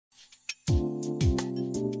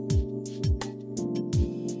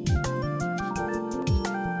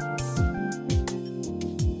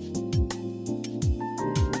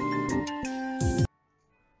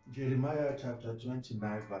Jeremiah chapter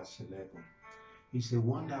 29 verse 11 is a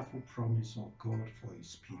wonderful promise of God for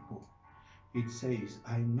his people. It says,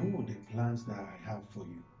 I know the plans that I have for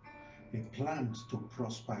you, the plans to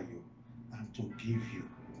prosper you and to give you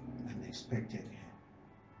an expected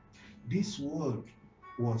end. This word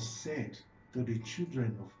was said to the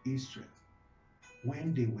children of Israel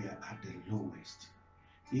when they were at the lowest.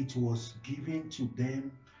 It was given to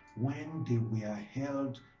them when they were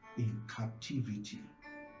held in captivity.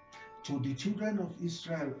 To the children of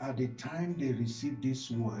Israel, at the time they received this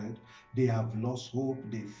word, they have lost hope.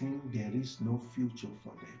 They think there is no future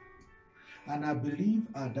for them. And I believe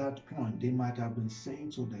at that point, they might have been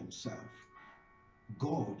saying to themselves,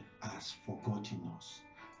 God has forgotten us.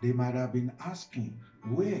 They might have been asking,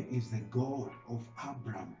 where is the God of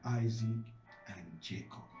Abraham, Isaac, and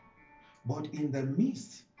Jacob? But in the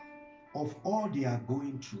midst of all they are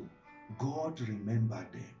going through, God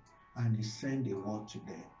remembered them and he sent a word to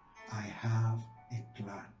them. I have a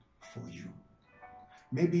plan for you.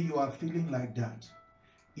 Maybe you are feeling like that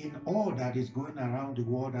in all that is going around the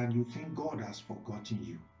world and you think God has forgotten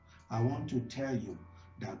you. I want to tell you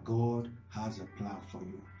that God has a plan for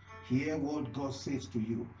you. Hear what God says to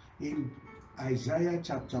you in Isaiah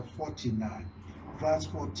chapter 49, verse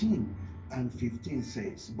 14 and 15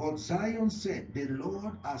 says, But Zion said, the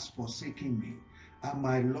Lord has forsaken me, and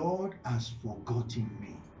my Lord has forgotten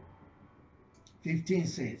me. 15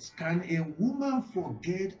 says, Can a woman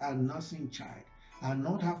forget a nursing child and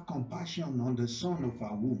not have compassion on the son of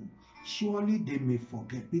her womb? Surely they may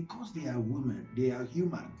forget, because they are women, they are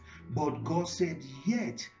human. But God said,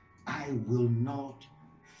 yet I will not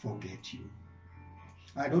forget you.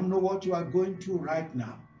 I don't know what you are going through right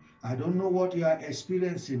now. I don't know what you are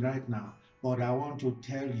experiencing right now. But I want to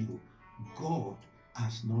tell you, God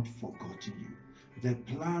has not forgotten you. The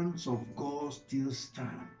plans of God still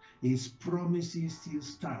stand. His promises still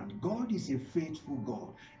stand. God is a faithful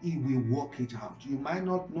God. He will work it out. You might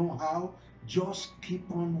not know how. Just keep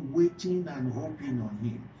on waiting and hoping on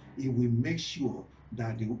him. He will make sure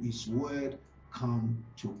that his word come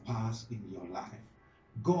to pass in your life.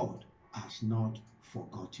 God has not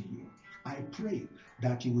forgotten you. I pray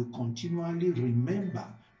that you will continually remember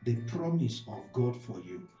the promise of God for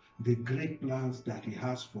you, the great plans that he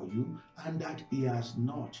has for you, and that he has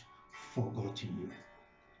not forgotten you.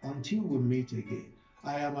 Until we meet again,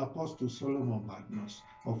 I am Apostle Solomon Badmos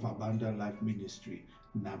of Abundant Life Ministry,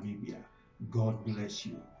 Namibia. God bless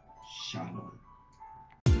you. Shalom.